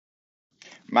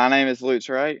My name is Luke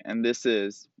Wright, and this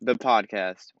is the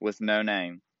podcast with no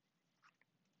name.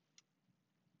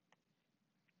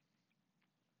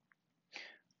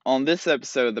 On this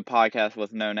episode of the podcast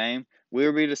with no name, we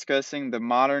will be discussing the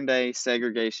modern day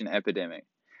segregation epidemic,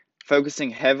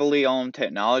 focusing heavily on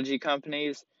technology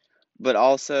companies, but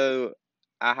also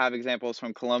I have examples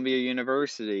from Columbia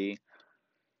University,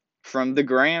 from the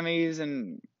Grammys,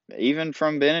 and even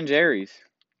from Ben and Jerry's.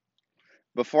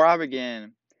 Before I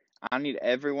begin, I need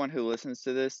everyone who listens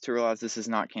to this to realize this is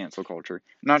not cancel culture.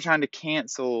 I'm not trying to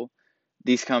cancel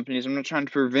these companies. I'm not trying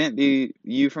to prevent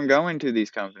you from going to these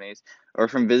companies or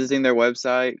from visiting their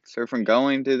websites or from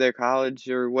going to their college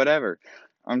or whatever.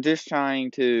 I'm just trying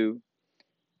to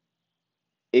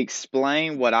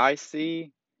explain what I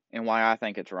see and why I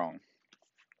think it's wrong.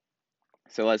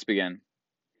 So let's begin.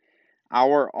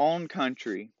 Our own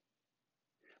country,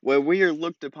 where we are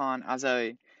looked upon as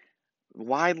a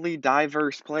widely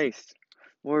diverse place,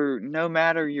 where no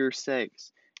matter your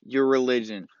sex, your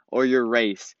religion, or your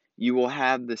race, you will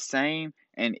have the same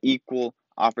and equal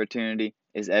opportunity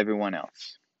as everyone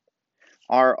else.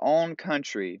 Our own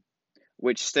country,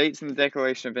 which states in the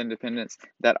Declaration of Independence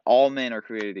that all men are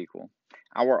created equal.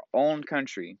 Our own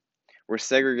country, where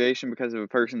segregation because of a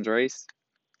person's race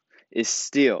is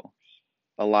still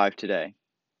alive today.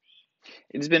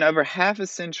 It has been over half a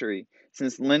century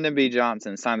since Lyndon B.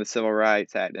 Johnson signed the Civil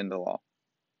Rights Act into law.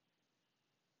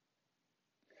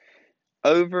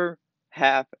 Over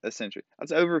half a century.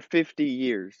 That's over 50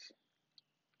 years.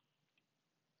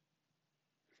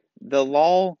 The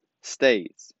law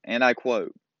states, and I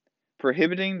quote,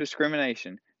 prohibiting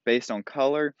discrimination based on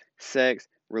color, sex,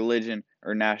 religion,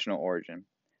 or national origin.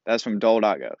 That's from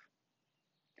dole.gov.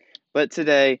 But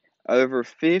today, over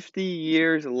 50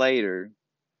 years later,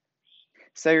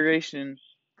 segregation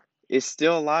is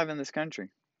still alive in this country.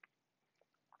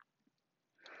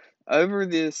 Over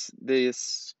this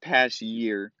past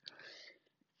year,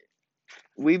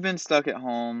 we've been stuck at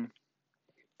home.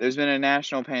 There's been a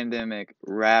national pandemic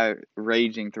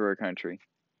raging through our country.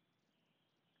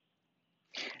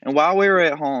 And while we were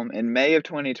at home in May of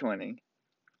 2020,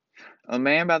 a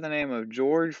man by the name of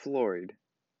George Floyd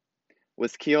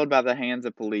was killed by the hands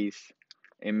of police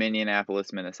in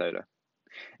Minneapolis, Minnesota.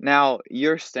 Now,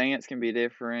 your stance can be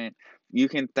different. You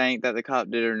can think that the cop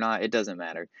did it or not. It doesn't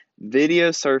matter.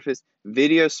 Video surfaced,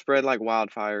 video spread like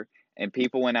wildfire, and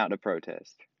people went out to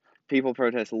protest. People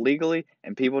protest legally,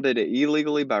 and people did it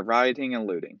illegally by rioting and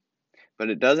looting. But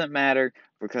it doesn't matter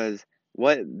because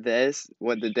what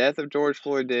the death of George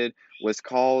Floyd did was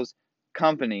cause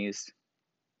companies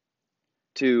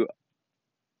to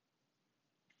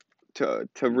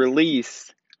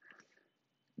release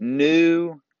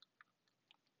new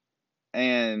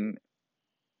and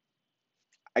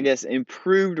I guess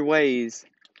improved ways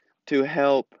to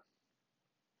help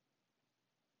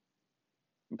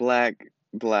black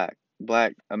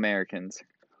Americans.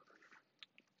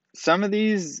 Some of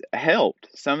these helped,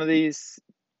 some of these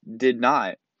did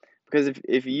not. Because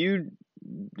if you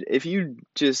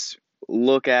just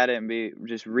look at it and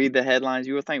just read the headlines,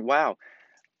 you will think, wow,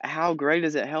 how great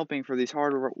is it helping for these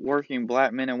hard-working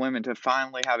black men and women to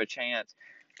finally have a chance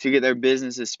to get their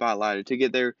businesses spotlighted, to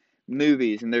get their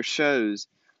movies and their shows,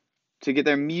 to get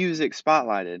their music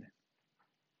spotlighted.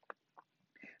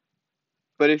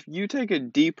 But if you take a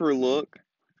deeper look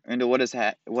into what is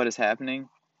happening,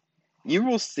 you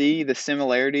will see the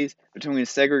similarities between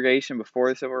segregation before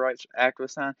the Civil Rights Act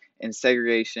was signed and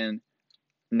segregation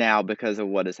now because of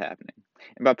what is happening.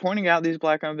 And by pointing out these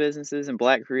black-owned businesses and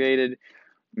black-created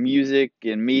music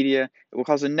and media, it will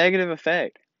cause a negative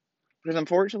effect. Because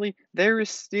unfortunately, there is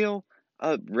still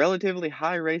a relatively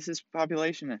high racist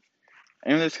population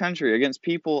in this country against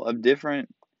people of different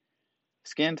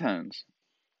skin tones.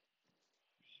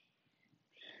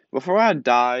 Before I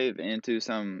dive into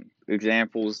some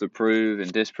examples to prove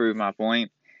and disprove my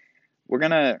point, I'm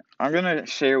gonna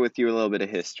share with you a little bit of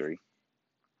history.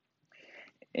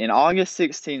 In August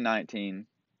 1619,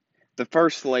 the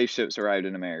first slave ships arrived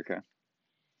in America.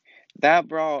 That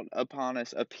brought upon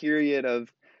us a period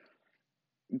of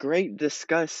great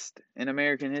disgust in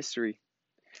American history,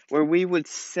 where we would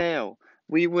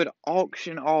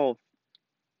auction off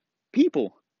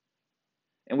people,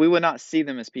 and we would not see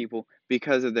them as people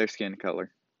because of their skin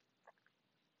color.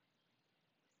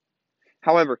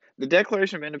 However, the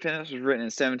Declaration of Independence was written in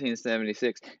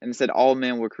 1776 and said all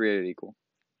men were created equal.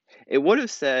 It would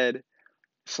have said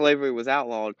slavery was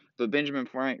outlawed, but Benjamin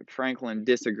Franklin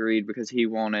disagreed because he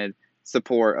wanted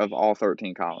support of all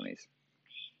 13 colonies.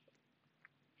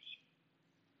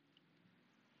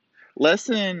 Less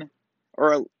than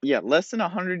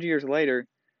 100 years later,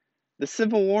 The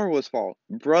Civil War was fought,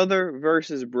 brother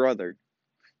versus brother,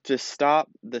 to stop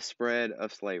the spread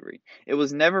of slavery. It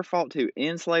was never fought to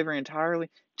end slavery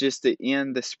entirely, just to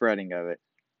end the spreading of it.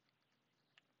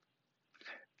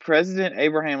 President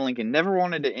Abraham Lincoln never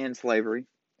wanted to end slavery.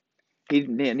 He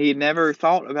never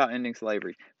thought about ending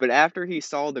slavery. But after he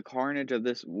saw the carnage of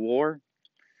this war,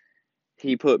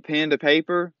 he put pen to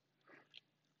paper,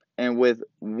 and with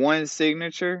one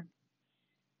signature,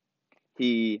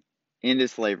 he ended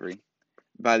slavery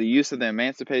by the use of the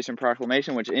Emancipation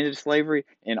Proclamation, which ended slavery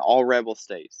in all rebel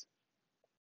states.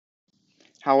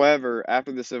 However,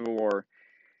 after the Civil War,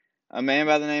 a man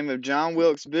by the name of John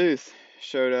Wilkes Booth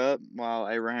showed up while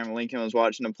Abraham Lincoln was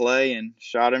watching a play and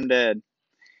shot him dead,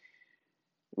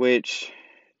 which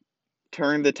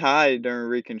turned the tide during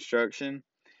Reconstruction,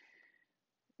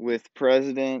 with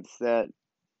presidents that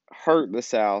hurt the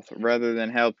South rather than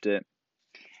helped it.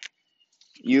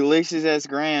 Ulysses S.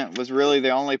 Grant was really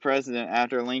the only president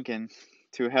after Lincoln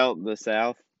to help the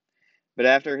South, but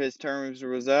after his term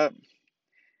was up,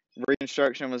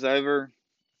 Reconstruction was over,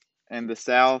 and the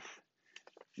South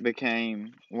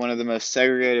became one of the most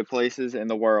segregated places in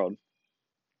the world.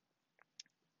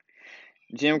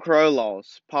 Jim Crow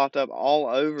laws popped up all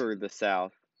over the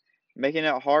South, making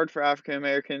it hard for African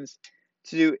Americans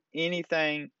to do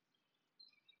anything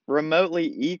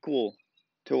remotely equal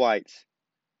to whites.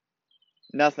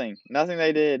 Nothing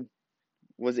they did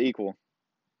was equal.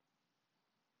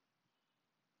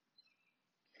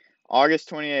 August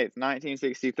 28th,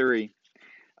 1963,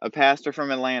 a pastor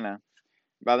from Atlanta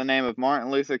by the name of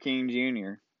Martin Luther King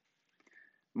Jr.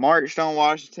 marched on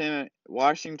Washington,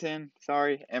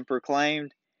 and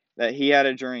proclaimed that he had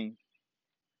a dream.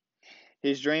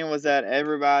 His dream was that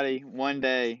everybody one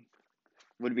day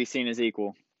would be seen as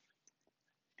equal.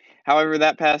 However,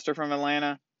 that pastor from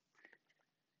Atlanta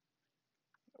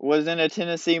was in a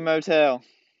Tennessee motel,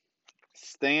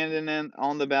 standing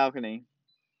on the balcony,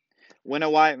 when a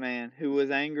white man who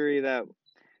was angry that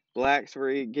blacks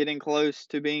were getting close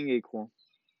to being equal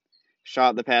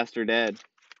shot the pastor dead.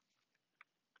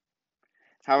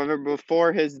 However,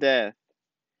 before his death,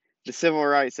 the Civil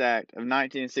Rights Act of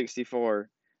 1964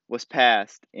 was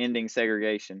passed, ending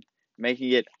segregation,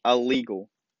 making it illegal.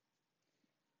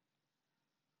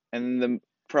 And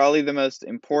probably the most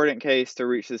important case to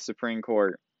reach the Supreme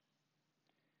Court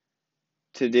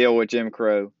to deal with Jim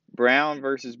Crow, Brown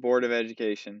versus Board of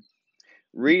Education,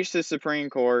 reached the Supreme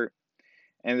Court,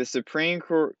 and the Supreme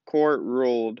Court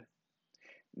ruled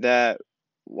that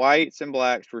whites and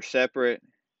blacks were separate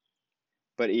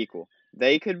but equal.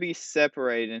 They could be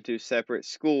separated into separate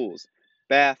schools,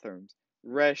 bathrooms,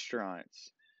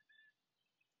 restaurants,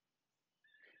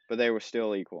 but they were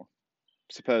still equal,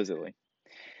 supposedly.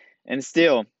 And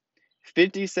still,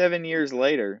 57 years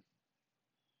later,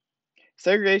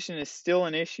 segregation is still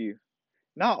an issue,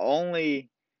 not only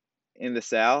in the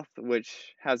South,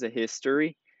 which has a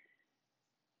history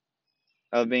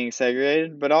of being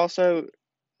segregated, but also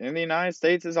in the United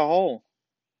States as a whole.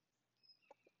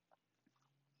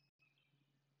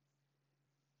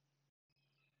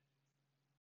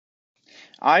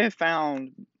 I have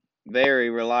found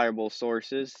very reliable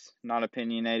sources, not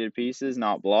opinionated pieces,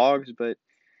 not blogs, but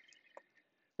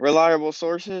reliable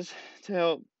sources to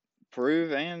help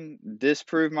prove and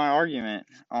disprove my argument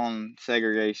on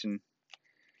segregation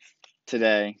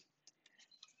today.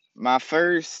 My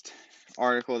first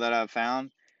article that I've found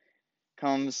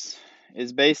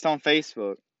is based on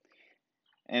Facebook,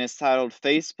 and it's titled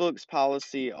 "Facebook's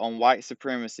Policy on White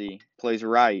Supremacy Plays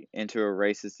Right into a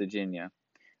Racist Agenda"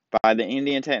 by the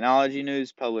Indian Technology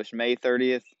News, published May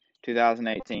 30th,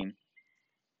 2018.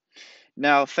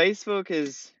 Now, Facebook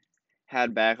has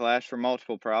had backlash for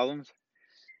multiple problems,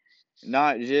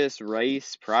 not just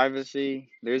race, privacy.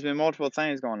 There's been multiple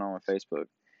things going on with Facebook,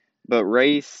 but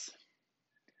race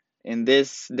in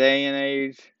this day and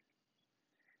age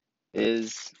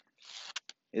is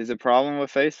a problem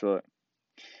with Facebook.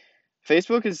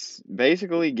 Facebook is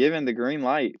basically given the green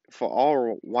light for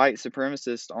all white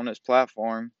supremacists on its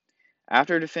platform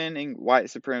after defending white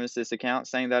supremacist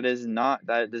accounts, saying that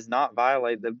it does not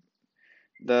violate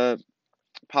the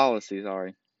policy.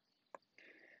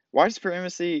 White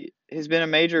supremacy has been a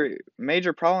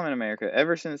major problem in America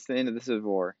ever since the end of the Civil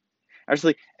War.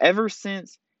 Actually, ever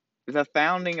since the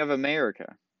founding of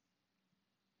America.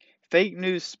 Fake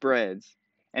news spreads,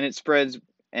 and it spreads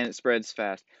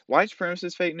fast. White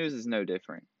supremacist fake news is no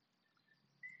different.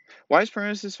 White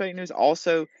supremacist fake news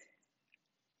also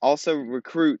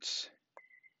recruits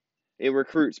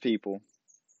people.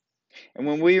 And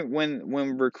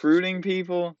when recruiting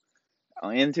people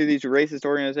into these racist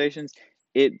organizations,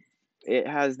 it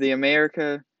has the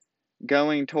America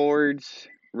going towards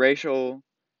racial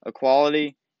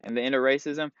equality and the end of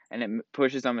racism, and it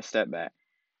pushes them a step back.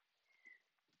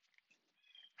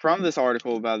 From this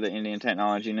article by the Indian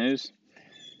Technology News,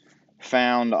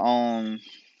 found on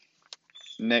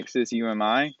Nexus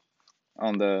UMI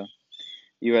on the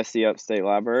USC Upstate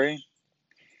Library.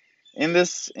 In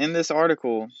this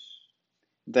article,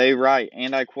 they write,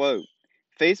 and I quote,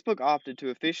 Facebook opted to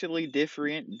officially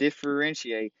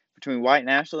differentiate between white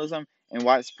nationalism and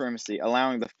white supremacy,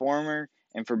 allowing the former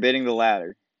and forbidding the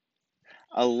latter.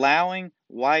 Allowing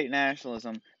white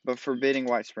nationalism, but forbidding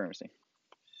white supremacy.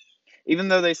 Even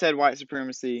though they said white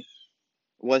supremacy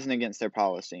wasn't against their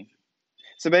policy.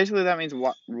 So basically that means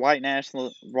white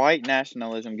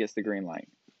nationalism gets the green light.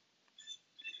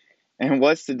 And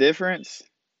what's the difference?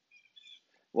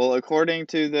 Well, according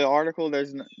to the article,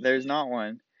 there's not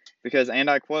one. Because, and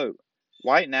I quote,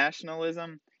 white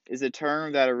nationalism is a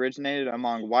term that originated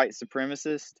among white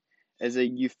supremacists as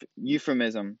a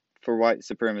euphemism for white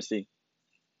supremacy.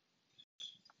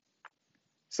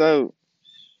 So,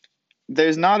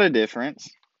 there's not a difference,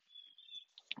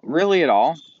 really at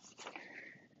all.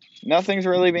 Nothing's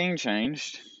really being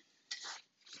changed.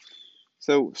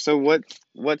 So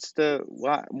what's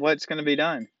going to be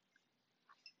done?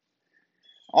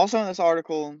 Also in this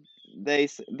article, they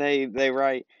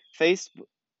write Facebook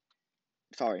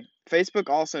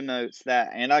also notes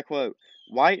that, and I quote,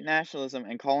 white nationalism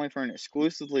and calling for an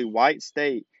exclusively white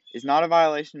state is not a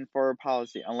violation of foreign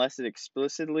policy unless it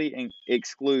explicitly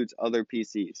excludes other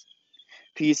PCs.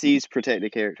 PCs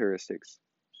protected characteristics.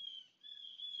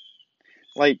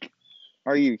 Like,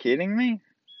 are you kidding me?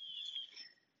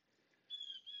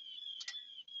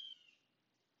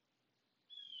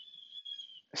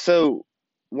 So,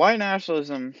 white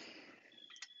nationalism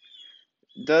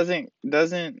isn't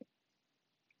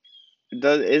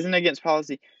against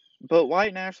policy, but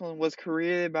white nationalism was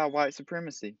created by white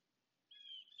supremacy.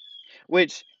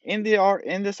 Which in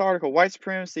this article, white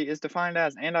supremacy is defined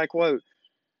as, and I quote,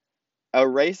 a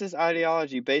racist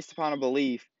ideology based upon a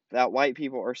belief that white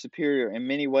people are superior in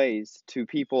many ways to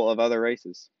people of other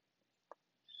races.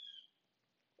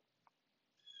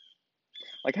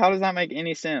 Like, how does that make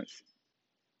any sense?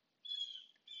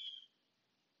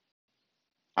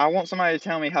 I want somebody to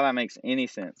tell me how that makes any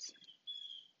sense.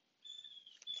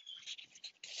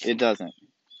 It doesn't.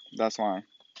 That's why.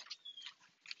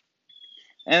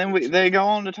 And they go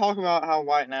on to talk about how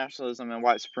white nationalism and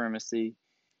white supremacy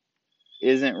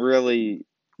isn't really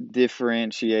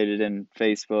differentiated in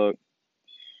Facebook.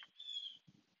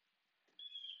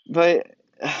 But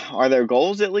are their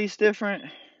goals at least different?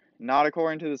 Not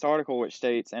according to this article, which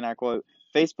states, and I quote,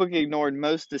 Facebook ignored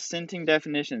most dissenting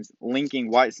definitions linking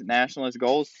white nationalist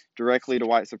goals directly to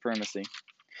white supremacy.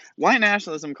 White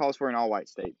nationalism calls for an all-white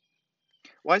state.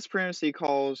 White supremacy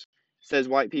says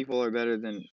white people are better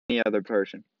than any other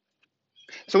person.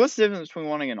 So what's the difference between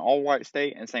wanting an all-white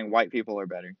state and saying white people are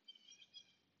better?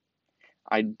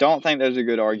 I don't think there's a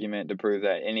good argument to prove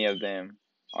that any of them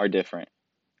are different.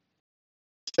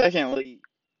 Secondly,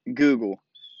 Google.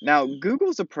 Now,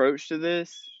 Google's approach to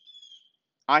this,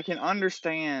 I can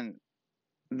understand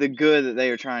the good that they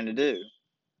are trying to do.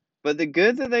 But the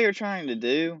good that they are trying to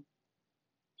do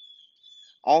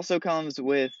also comes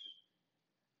with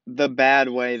the bad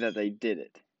way that they did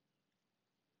it.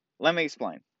 Let me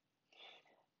explain.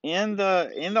 In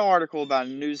the article about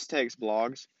news text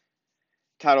blogs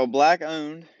titled Black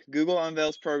Owned, Google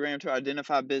Unveils Program to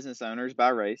Identify Business Owners by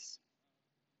Race.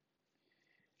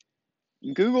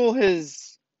 Google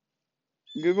let's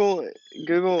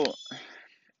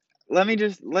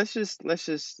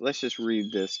just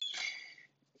read this.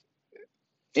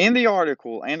 In the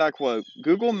article, and I quote,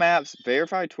 Google Maps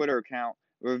verified Twitter account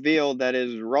revealed that it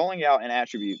is rolling out an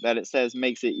attribute that it says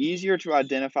makes it easier to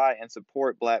identify and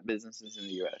support black businesses in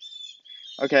the US.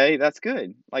 Okay, that's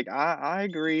good. Like I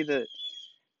agree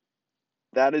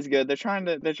that is good. They're trying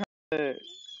to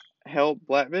help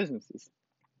black businesses.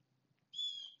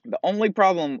 The only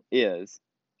problem is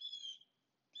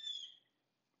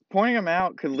pointing them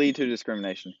out could lead to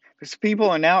discrimination because people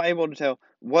are now able to tell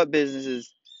what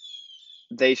businesses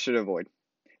they should avoid.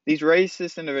 These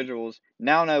racist individuals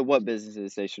now know what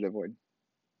businesses they should avoid.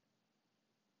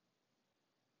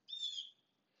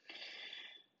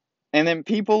 And then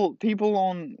people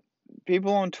on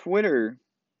Twitter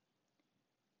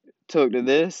took to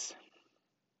this.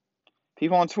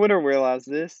 People on Twitter realized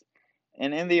this,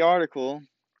 and in the article,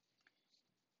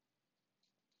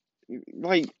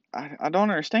 like I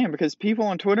don't understand because people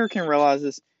on Twitter can realize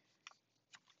this,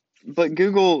 but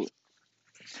Google,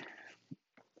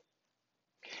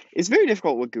 it's very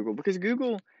difficult with Google because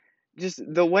Google, just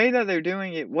the way that they're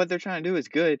doing it, what they're trying to do is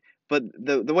good, but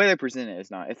the way they present it is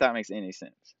not, if that makes any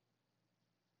sense.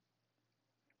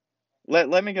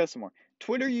 Let me go some more.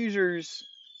 Twitter users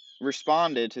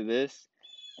responded to this,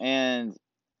 and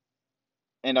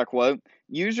I quote,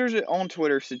 users on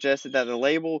Twitter suggested that the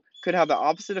label could have the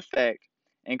opposite effect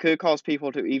and could cause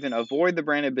people to even avoid the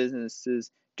branded businesses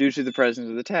due to the presence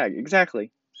of the tag.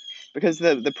 Exactly. Because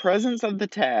the presence of the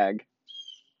tag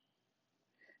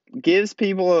gives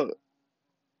people,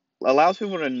 allows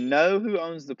people to know who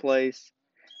owns the place,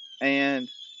 and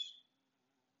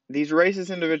these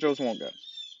racist individuals won't go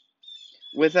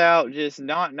without just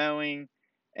not knowing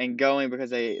and going because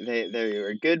they're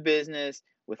a good business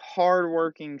with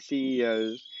hardworking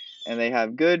CEOs, and they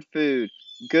have good food,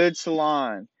 good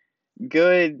salon,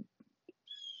 good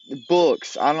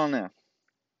books. I don't know.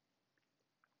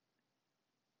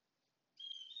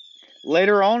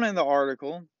 Later on in the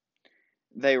article,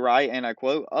 they write, and I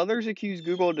quote, others accuse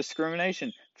Google of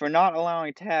discrimination for not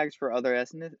allowing tags for other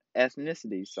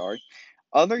ethnicities.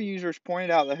 Other users pointed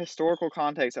out the historical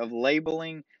context of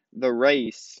labeling the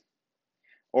race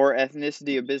or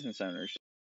ethnicity of business owners.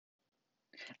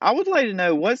 I would like to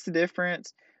know what's the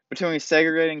difference between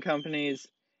segregating companies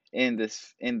in the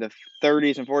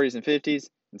 30s and 40s and 50s,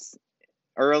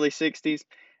 early 60s,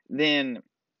 than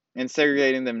in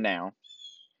segregating them now.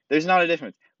 There's not a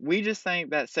difference. We just think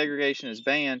that segregation is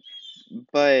banned,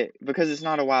 but because it's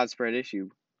not a widespread issue,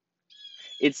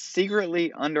 it's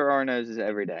secretly under our noses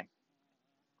every day.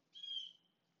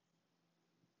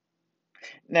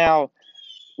 Now,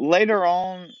 later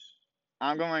on,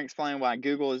 I'm going to explain why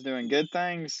Google is doing good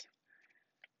things,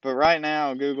 but right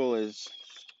now, Google is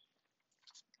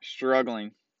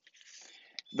struggling.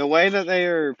 The way that they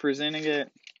are presenting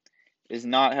it is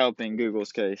not helping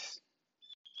Google's case.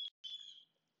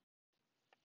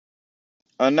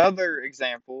 Another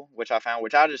example, which I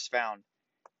just found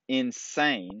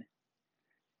insane,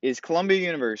 is Columbia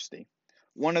University,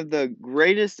 one of the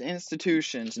greatest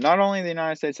institutions, not only in the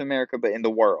United States of America, but in the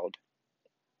world.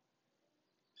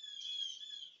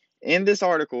 In this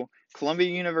article,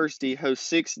 Columbia University hosts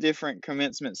 6 different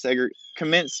commencements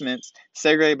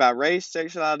segregated by race,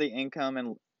 sexuality, income,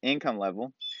 and income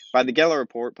level by the Geller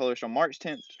Report, published on March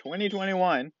 10th,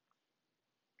 2021.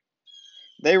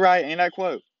 They write, and I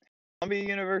quote, Columbia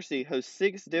University hosts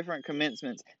 6 different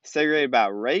commencements segregated by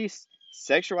race,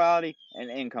 sexuality, and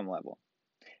income level.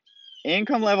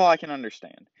 Income level I can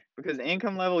understand, because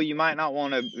income level you might not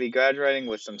want to be graduating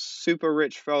with some super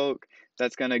rich folk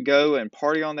that's going to go and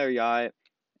party on their yacht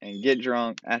and get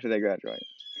drunk after they graduate.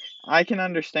 I can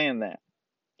understand that.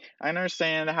 I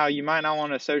understand how you might not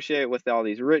want to associate with all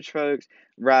these rich folks.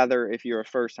 Rather, if you're a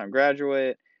first-time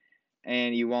graduate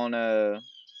and you want to,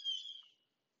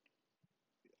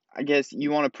 I guess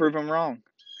you want to prove them wrong.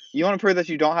 You want to prove that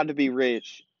you don't have to be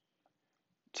rich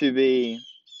to be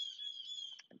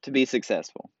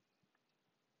successful.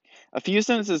 A few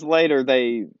sentences later,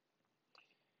 they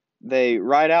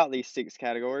write out these 6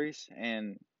 categories,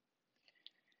 and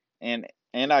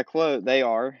I quote, they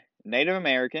are Native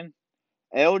American,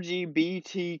 LGBTQIA+.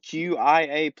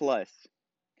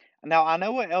 Now, I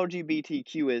know what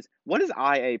LGBTQ is. What is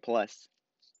IA+?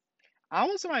 I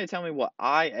want somebody to tell me what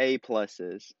IA+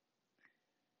 is,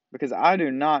 because I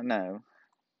do not know.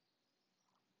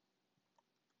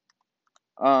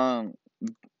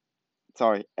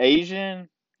 Asian,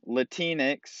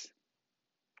 Latinx,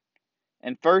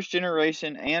 and first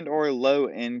generation and or low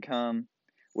income,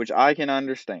 which I can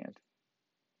understand.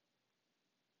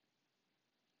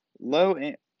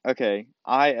 Okay,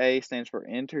 IA stands for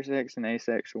intersex and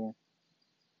asexual.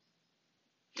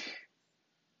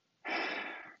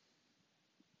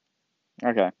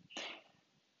 Okay.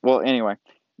 Well, anyway,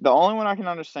 the only one I can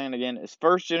understand again is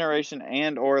first generation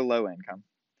and or low income.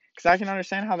 Because I can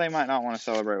understand how they might not want to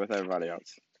celebrate with everybody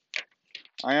else.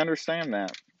 I understand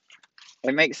that.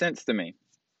 It makes sense to me.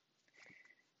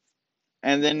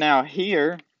 And then now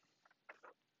here,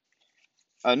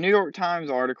 a New York Times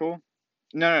article.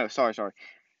 No, sorry.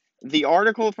 The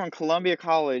article from Columbia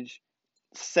College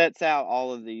sets out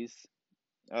all of these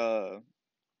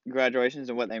graduations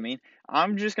and what they mean.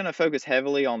 I'm just going to focus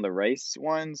heavily on the race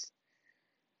ones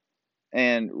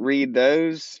and read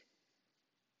those.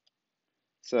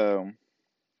 So,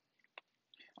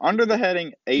 under the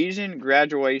heading Asian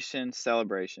Graduation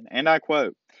Celebration, and I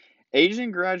quote,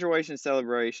 Asian Graduation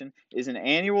Celebration is an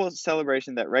annual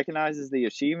celebration that recognizes the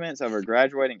achievements of a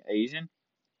graduating Asian,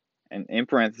 and in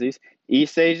parentheses,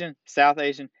 East Asian, South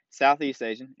Asian, Southeast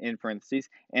Asian, in parentheses,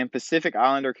 and Pacific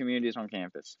Islander communities on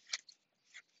campus.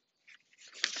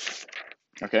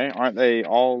 Okay, aren't they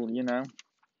all,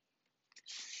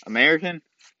 American?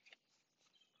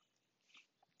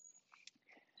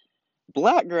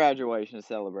 Black graduation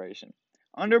celebration.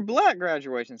 Under Black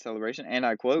graduation celebration, and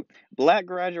I quote, Black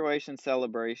graduation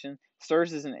celebration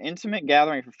serves as an intimate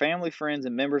gathering for family, friends,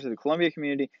 and members of the Columbia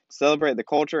community to celebrate the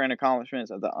culture and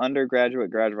accomplishments of the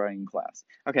undergraduate graduating class.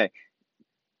 Okay,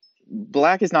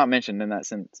 Black is not mentioned in that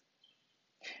sentence.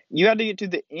 You have to get to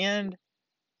the end,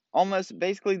 almost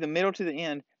basically the middle to the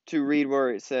end, to read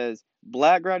where it says,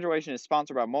 Black graduation is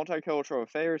sponsored by Multicultural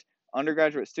Affairs,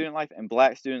 Undergraduate Student Life, and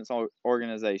Black Students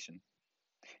Organization.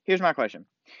 Here's my question.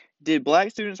 Did Black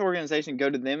Students Organization go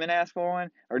to them and ask for one,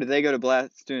 or did they go to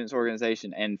Black Students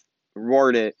Organization and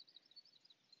word it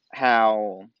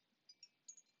how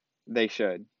they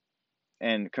should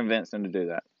and convince them to do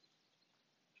that?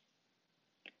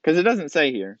 Because it doesn't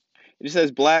say here. It just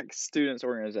says Black Students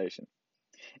Organization.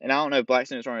 And I don't know if Black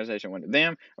Students Organization went to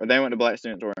them or they went to Black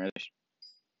Students Organization.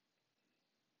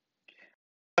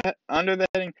 Under the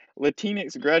heading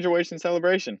Latinx Graduation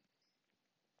Celebration.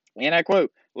 And I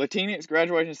quote, Latinx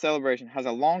graduation celebration has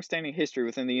a long-standing history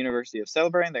within the university of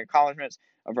celebrating the accomplishments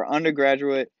of our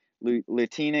undergraduate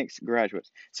Latinx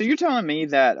graduates. So you're telling me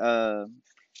that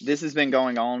this has been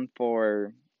going on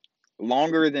for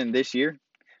longer than this year?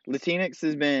 Latinx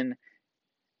has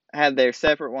had their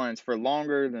separate ones for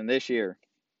longer than this year.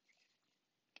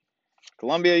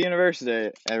 Columbia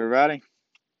University, everybody.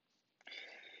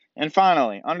 And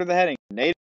finally, under the heading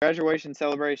Native Graduation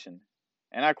Celebration.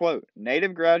 And I quote,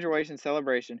 Native graduation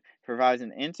celebration provides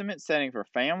an intimate setting for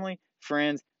family,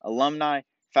 friends, alumni,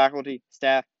 faculty,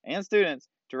 staff, and students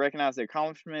to recognize the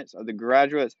accomplishments of the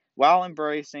graduates while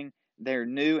embracing their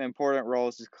new important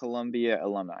roles as Columbia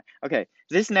alumni. Okay,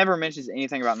 this never mentions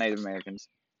anything about Native Americans.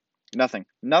 Nothing.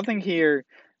 Nothing here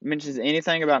mentions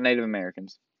anything about Native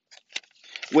Americans.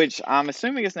 Which I'm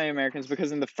assuming it's Native Americans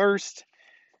because in the first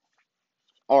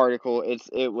article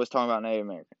it was talking about Native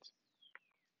Americans.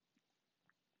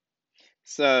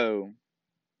 So,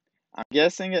 I'm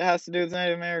guessing it has to do with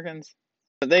Native Americans.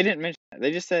 But they didn't mention it.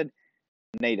 They just said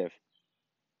Native.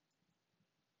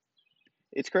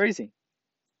 It's crazy.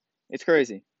 It's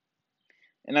crazy.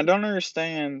 And I don't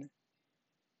understand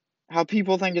how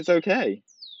people think it's okay.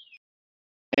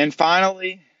 And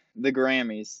finally, the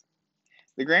Grammys.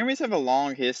 The Grammys have a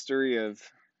long history of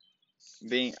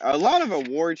being... A lot of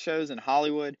award shows in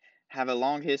Hollywood have a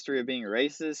long history of being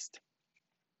racist.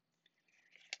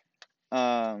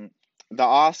 The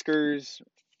Oscars...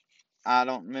 I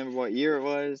don't remember what year it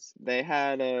was. They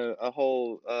had a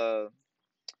whole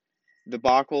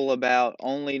debacle about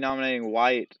only nominating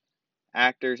white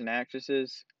actors and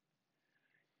actresses.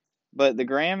 But the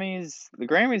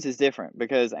Grammys is different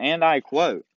because, and I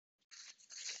quote,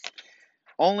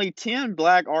 only 10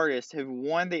 black artists have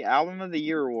won the Album of the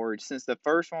Year award since the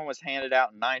first one was handed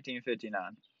out in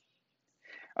 1959.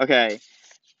 Okay,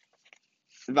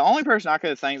 the only person I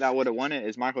could think that would have won it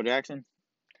is Michael Jackson.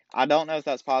 I don't know if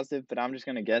that's positive, but I'm just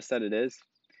going to guess that it is.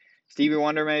 Stevie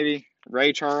Wonder, maybe.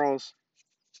 Ray Charles.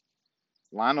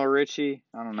 Lionel Richie.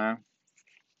 I don't know.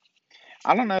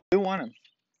 I don't know who won them.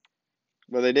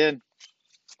 But they did.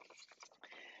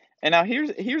 And now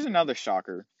here's another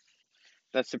shocker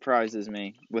that surprises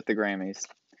me with the Grammys.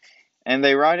 And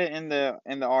they write it in the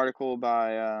article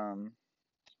by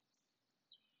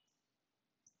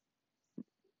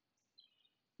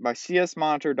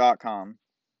csmonitor.com.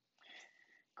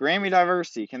 Grammy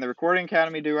diversity. Can the Recording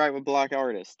Academy do right with black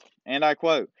artists? And I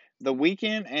quote, The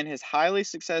Weeknd and his highly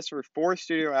successful fourth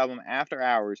studio album, After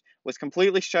Hours, was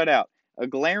completely shut out. A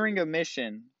glaring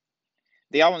omission.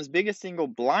 The album's biggest single,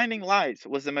 Blinding Lights,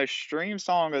 was the most streamed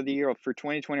song of the year for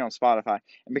 2020 on Spotify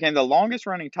and became the longest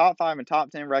running top 5 and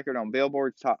top 10 record on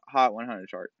Billboard's Hot 100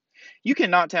 chart. You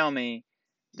cannot tell me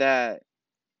that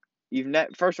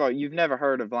first of all, you've never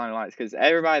heard of Blinding Lights because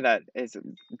everybody that is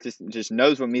just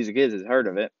knows what music is has heard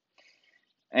of it.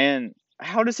 And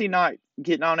how does he not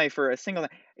get nominated for a single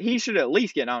thing? He should at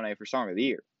least get nominated for Song of the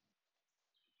Year.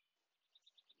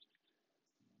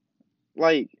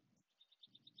 Like,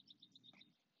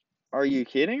 are you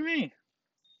kidding me?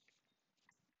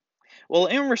 Well,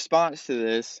 in response to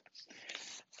this,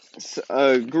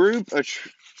 a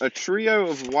trio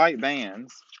of white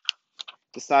bands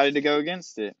decided to go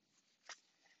against it.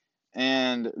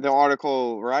 And the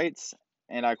article writes,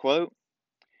 and I quote,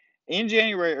 in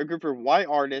January, a group of white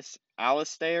artists,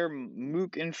 Alistair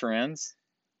Mook and Friends,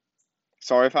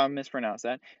 sorry if I mispronounced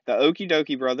that, the Okie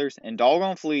Dokie Brothers, and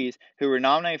Doggone Fleas, who were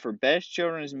nominated for Best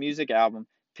Children's Music Album,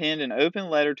 penned an open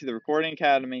letter to the Recording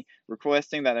Academy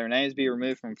requesting that their names be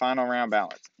removed from final round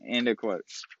ballots. End of quote.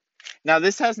 Now,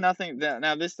 this has nothing.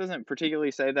 Now, this doesn't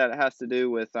particularly say that it has to do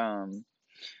with The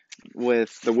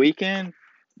Weeknd,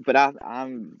 but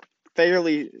I'm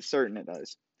fairly certain it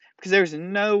does, because there's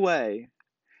no way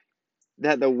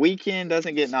that The Weeknd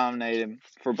doesn't get nominated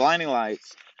for Blinding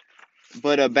Lights,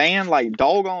 but a band like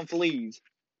Doggone Fleas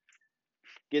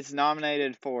gets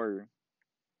nominated for,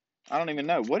 I don't even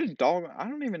know. I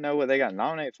don't even know what they got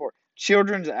nominated for.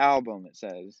 Children's album, it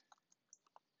says.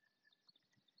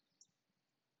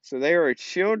 So they are a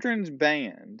children's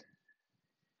band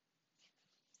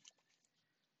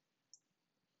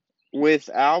with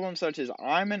albums such as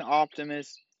I'm an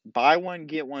Optimist, Buy One,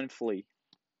 Get One Free.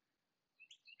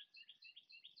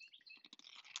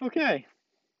 Okay.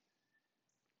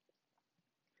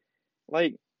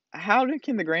 Like,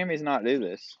 can the Grammys not do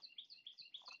this?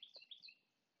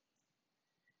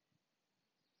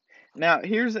 Now,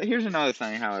 here's another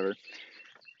thing, however.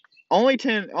 Only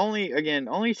 10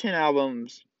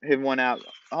 albums have won out.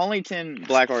 Only 10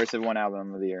 black artists have won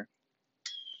album of the year.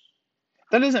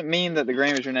 That doesn't mean that the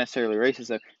Grammys are necessarily racist,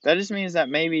 though. That just means that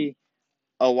maybe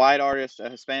a white artist, a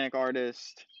Hispanic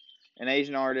artist, an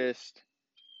Asian artist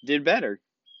did better.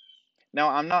 Now,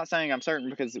 I'm not saying I'm certain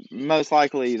because most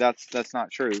likely that's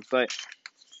not true, but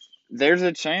there's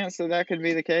a chance that that could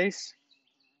be the case.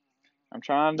 I'm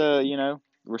trying to,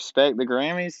 respect the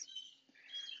Grammys,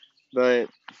 but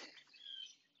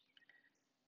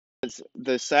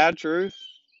the sad truth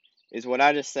is what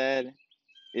I just said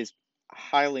is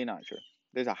highly not true.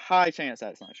 There's a high chance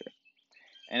that's not true,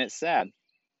 and it's sad.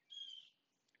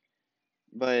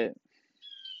 But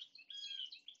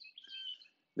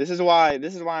this is why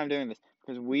I'm doing this,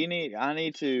 because I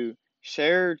need to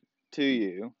share to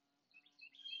you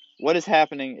what is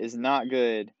happening is not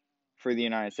good for the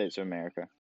United States of America.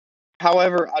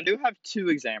 However, I do have two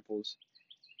examples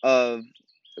of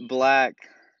black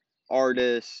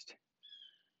artists,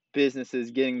 businesses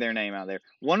getting their name out there.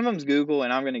 One of them's Google,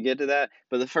 and I'm going to get to that.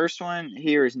 But the first one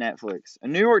here is Netflix. A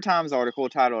New York Times article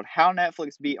titled "How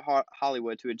Netflix Beat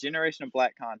Hollywood to a Generation of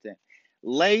Black Content"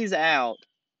 lays out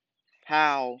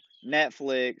how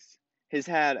Netflix has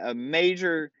had a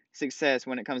major success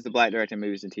when it comes to black directed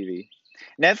movies and TV.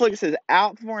 Netflix has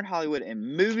outperformed Hollywood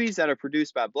in movies that are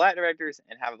produced by black directors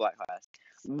and have a black cast.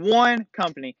 One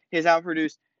company has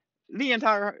outproduced the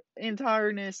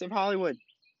entireness of Hollywood.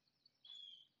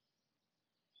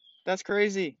 That's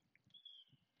crazy.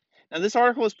 Now, this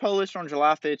article was published on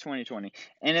July 5th, 2020,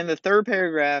 and in the third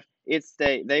paragraph,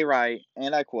 they write,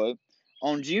 and I quote,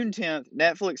 "On June 10th,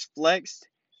 Netflix flexed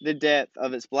the depth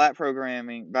of its black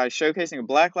programming by showcasing a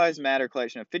Black Lives Matter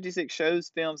collection of 56 shows,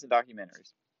 films, and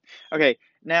documentaries." Okay,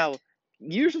 now,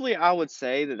 usually I would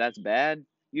say that that's bad.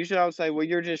 Usually I would say, well,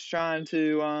 you're trying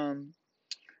to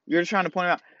point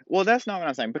out. Well, that's not what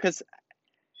I'm saying, because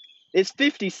it's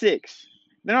 56.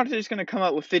 They're not just going to come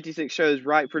up with 56 shows,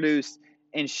 produced,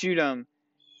 and shoot them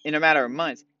in a matter of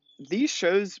months. These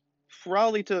shows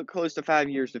probably took close to 5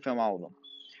 years to film all of them.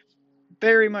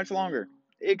 Very much longer.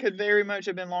 It could very much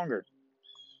have been longer.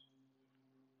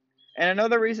 And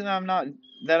another reason I'm not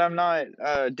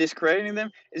discrediting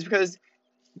them is because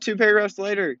 2 paragraphs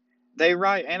later, they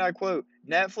write, and I quote,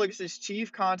 "Netflix's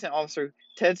chief content officer,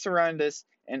 Ted Sarandos,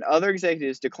 and other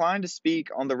executives declined to speak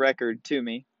on the record to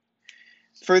me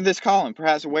for this column,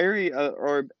 perhaps wary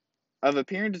or of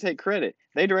appearing to take credit.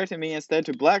 They directed me instead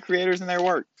to black creators and their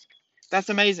work." That's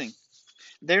amazing.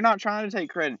 They're not trying to take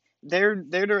credit. They're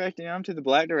directing them to the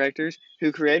black directors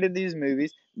who created these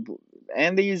movies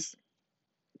and these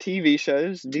TV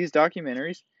shows, these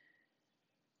documentaries,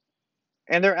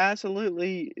 and they're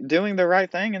absolutely doing the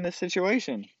right thing in this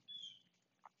situation.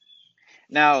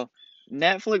 Now, one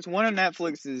of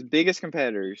Netflix's biggest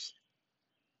competitors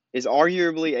is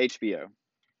arguably HBO.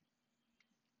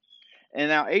 And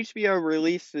now HBO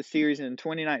released the series in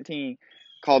 2019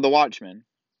 called The Watchmen.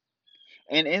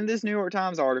 And in this New York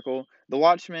Times article, The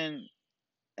Watchmen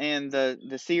and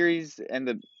the series and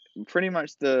the pretty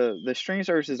much the streaming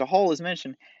service as a whole is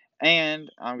mentioned, and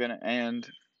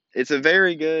it's a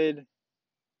very good.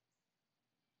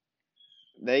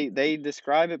 They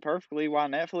describe it perfectly why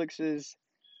Netflix is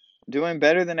doing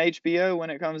better than HBO when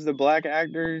it comes to black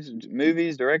actors,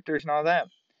 movies, directors, and all that.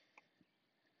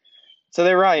 So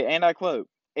they write, and I quote,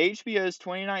 "HBO's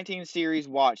 2019 series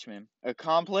Watchmen, a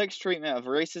complex treatment of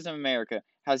racism in America,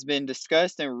 has been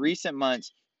discussed in recent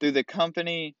months though the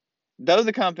company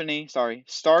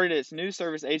started its new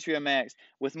service HBO Max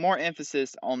with more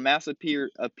emphasis on mass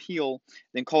appeal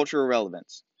than cultural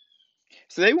relevance."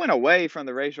 So they went away from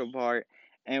the racial part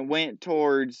and went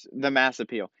towards the mass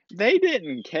appeal. They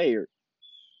didn't care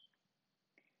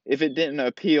if it didn't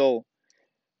appeal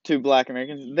to black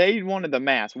Americans. They wanted the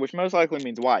mass, which most likely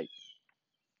means white.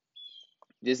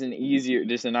 Just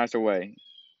a nicer way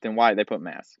than white. They put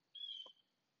mass.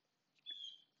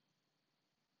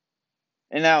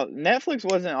 And now, Netflix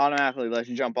wasn't automatically, let's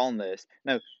jump on this.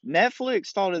 No, Netflix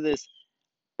started this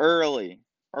early,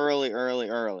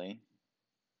 early.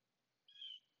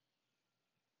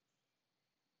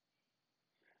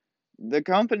 The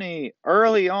company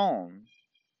early on,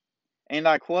 and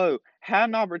I quote, had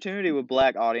an opportunity with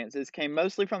black audiences, came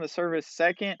mostly from the service's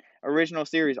second original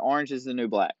series, Orange is the New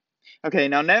Black. Okay,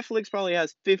 now Netflix probably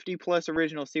has 50 plus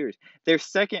original series. Their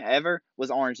second ever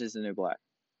was Orange is the New Black,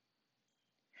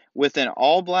 with an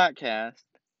all black cast,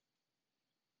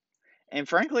 and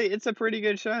frankly, it's a pretty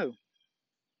good show.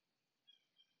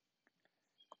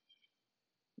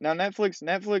 Now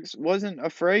Netflix wasn't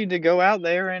afraid to go out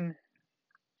there and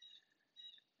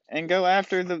go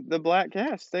after the black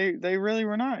cast. They really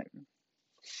were not.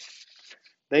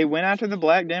 They went after the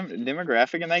black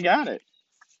demographic and they got it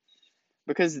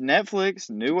because Netflix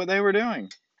knew what they were doing.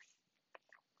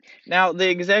 Now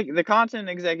the content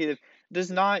executive does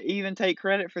not even take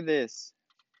credit for this.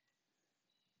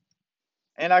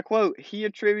 And I quote, he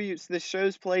attributes the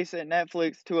show's place at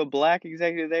Netflix to a black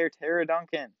executive there, Tara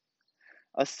Duncan.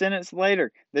 A sentence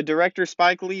later, the director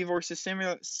Spike Lee voiced a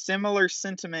similar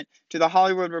sentiment to The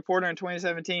Hollywood Reporter in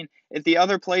 2017. At the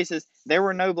other places, there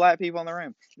were no black people in the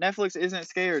room. Netflix isn't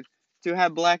scared to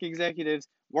have black executives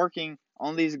working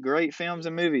on these great films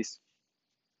and movies.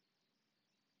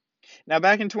 Now,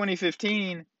 back in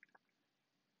 2015,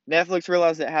 Netflix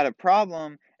realized it had a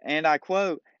problem, and I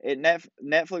quote,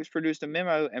 Netflix produced a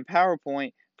memo and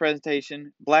PowerPoint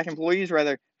presentation, black employees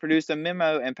rather, produced a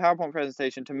memo and PowerPoint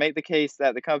presentation to make the case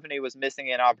that the company was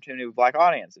missing an opportunity with black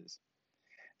audiences.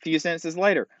 A few sentences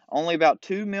later, only about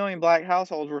 2 million black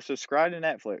households were subscribed to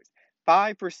Netflix,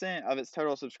 5% of its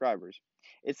total subscribers.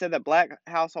 It said that black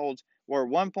households were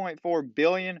 1.4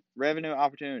 billion revenue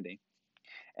opportunity.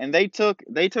 And they took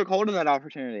hold of that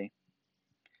opportunity.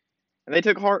 And they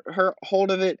took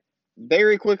hold of it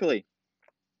very quickly.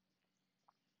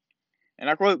 And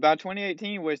I quote, by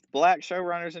 2018, with black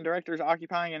showrunners and directors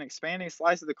occupying an expanding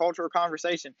slice of the cultural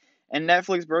conversation and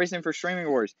Netflix bracing for streaming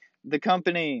wars, the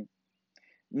company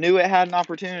knew it had an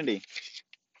opportunity.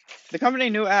 The company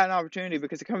knew it had an opportunity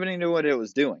because the company knew what it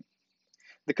was doing.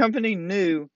 The company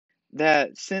knew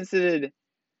that since it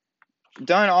had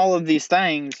done all of these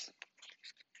things,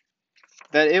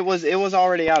 that it was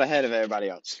already out ahead of everybody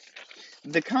else.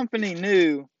 The company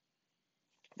knew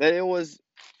that it was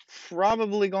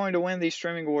probably going to win these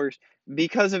streaming wars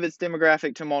because of its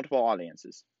demographic to multiple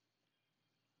audiences.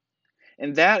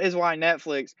 And that is why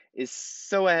Netflix is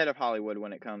so ahead of Hollywood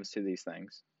when it comes to these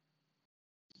things.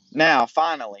 Now,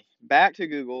 finally, back to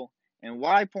Google and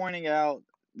why pointing out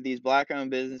these black-owned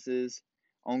businesses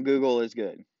on Google is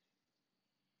good.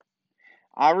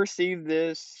 I received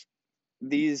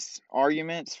these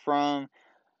arguments from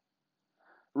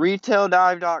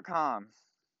RetailDive.com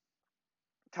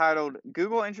titled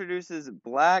Google introduces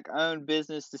black-owned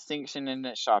business distinction in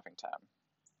its shopping tab.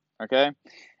 Okay?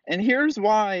 And here's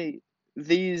why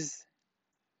these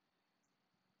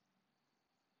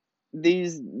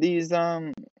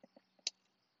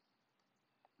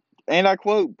and I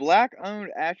quote,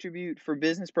 black-owned attribute for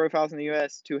business profiles in the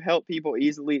U.S. to help people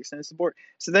easily extend support.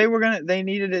 So they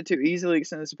needed it to easily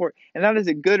extend the support. And that is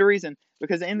a good reason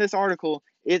because in this article,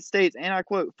 it states, and I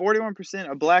quote,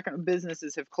 41% of black-owned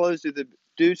businesses have closed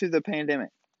due to the pandemic.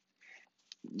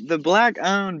 The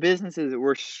black-owned businesses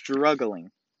were struggling.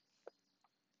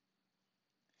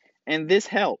 And this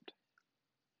helped.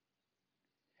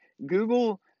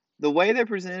 Google, the way they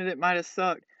presented it might have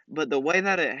sucked, but the way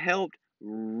that it helped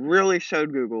really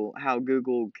showed Google how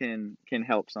Google can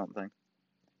help something,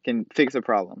 can fix a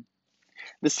problem.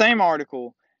 The same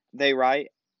article they write,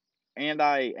 and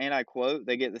I quote,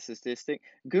 they get the statistic.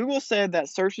 Google said that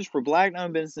searches for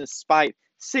black-owned businesses spiked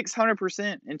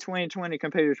 600% in 2020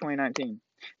 compared to 2019.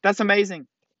 That's amazing.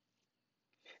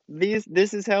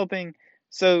 This is helping.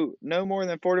 So no more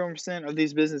than 41% of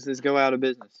these businesses go out of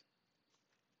business.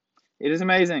 It is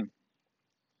amazing.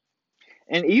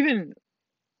 And even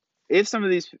if some of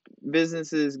these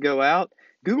businesses go out,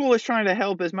 Google is trying to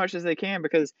help as much as they can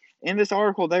because in this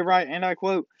article they write, and I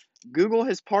quote, Google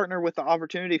has partnered with the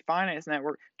Opportunity Finance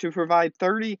Network to provide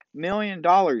 $30 million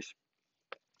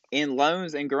in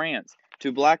loans and grants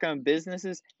to black-owned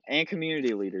businesses and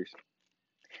community leaders.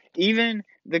 And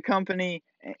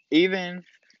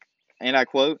I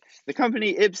quote, the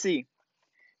company Ipsy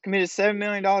committed $7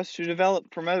 million to develop,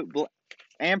 promote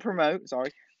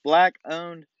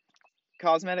black-owned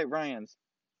cosmetic brands.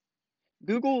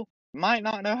 Google might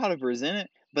not know how to present it,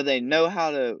 but they know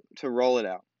how to roll it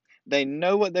out. They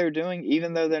know what they're doing,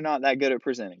 even though they're not that good at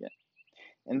presenting it.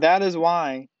 And that is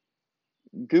why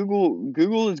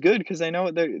Google is good because they know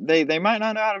what they might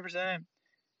not know how to present it,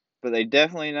 but they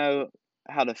definitely know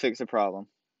how to fix a problem.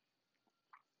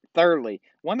 Thirdly,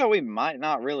 one that we might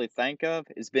not really think of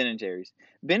is Ben and Jerry's.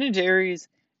 Ben and Jerry's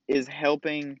is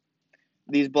helping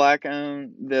these black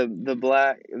owned the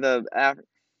black the Af-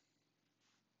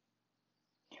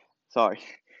 sorry.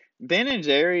 Ben and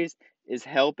Jerry's is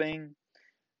helping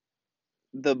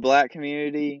the black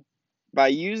community by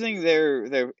using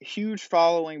their huge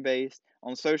following base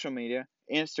on social media,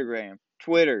 Instagram,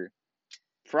 Twitter,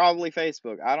 probably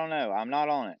Facebook. I don't know. I'm not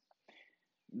on it.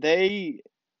 They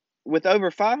with over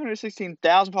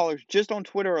 516,000 followers just on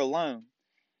Twitter alone,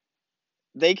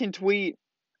 they can tweet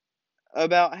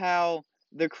about how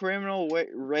the criminal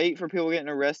rate for people getting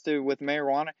arrested with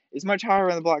marijuana is much higher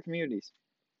in the black communities.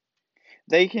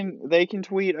 They can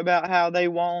tweet about how they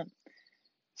want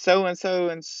so and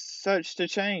such to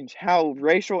change, how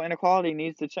racial inequality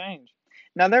needs to change.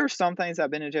 Now there are some things that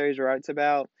Ben and Jerry's writes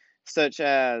about, such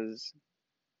as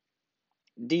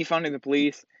defunding the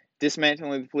police,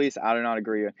 dismantling the police. I do not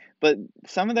agree with, but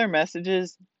some of their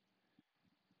messages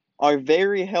are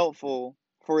very helpful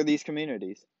for these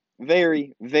communities.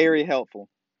 Very, very helpful.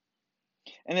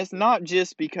 And it's not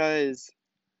just because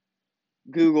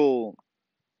Google,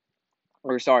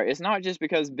 or sorry, it's not just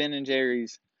because Ben and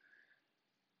Jerry's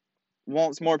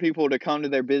wants more people to come to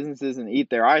their businesses and eat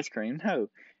their ice cream. No,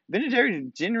 Ben and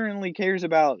Jerry's genuinely cares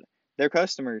about their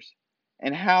customers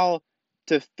and how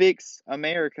to fix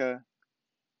America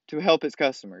to help its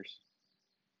customers.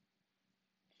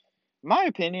 My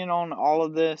opinion on all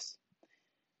of this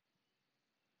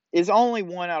is only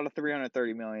one out of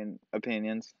 330 million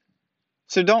opinions.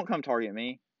 So don't come target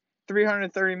me.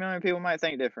 330 million people might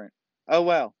think different. Oh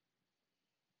well.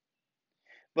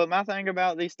 But my thing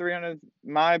about these 300,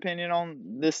 my opinion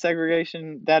on this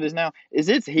segregation that is now, is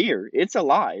it's here. It's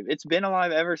alive. It's been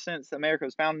alive ever since America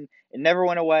was founded. It never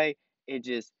went away. It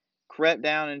just crept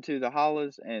down into the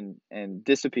hollows and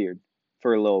disappeared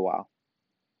for a little while.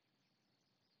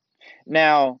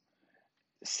 Now,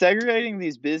 segregating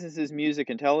these businesses, music,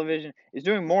 and television is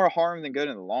doing more harm than good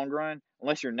in the long run,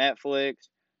 unless you're Netflix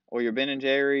or you're Ben and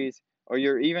Jerry's or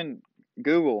you're even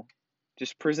Google.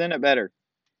 Just present it better.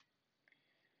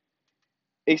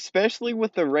 Especially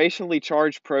with the racially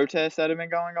charged protests that have been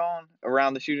going on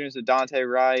around the shootings of Dante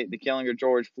Wright, the killing of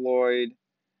George Floyd,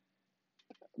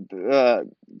 uh,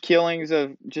 killings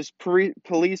of just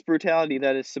police brutality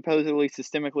that is supposedly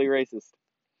systemically racist.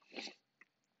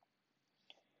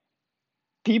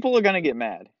 People are going to get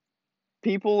mad.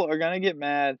 People are going to get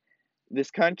mad.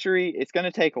 This country, it's going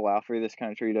to take a while for this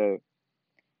country to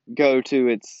go to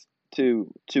its to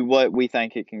what we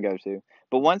think it can go to.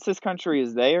 But once this country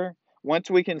is there,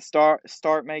 once we can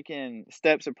start making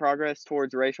steps of progress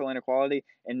towards racial inequality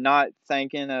and not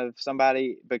thinking of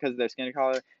somebody because of their skin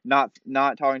color, not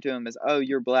talking to them as, oh,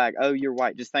 you're black, oh, you're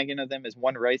white, just thinking of them as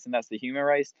one race and that's the human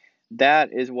race.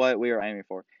 That is what we are aiming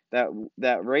for.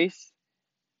 That race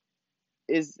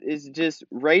is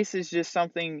just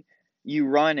something you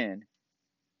run in.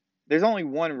 There's only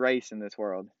one race in this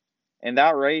world, and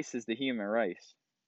that race is the human race.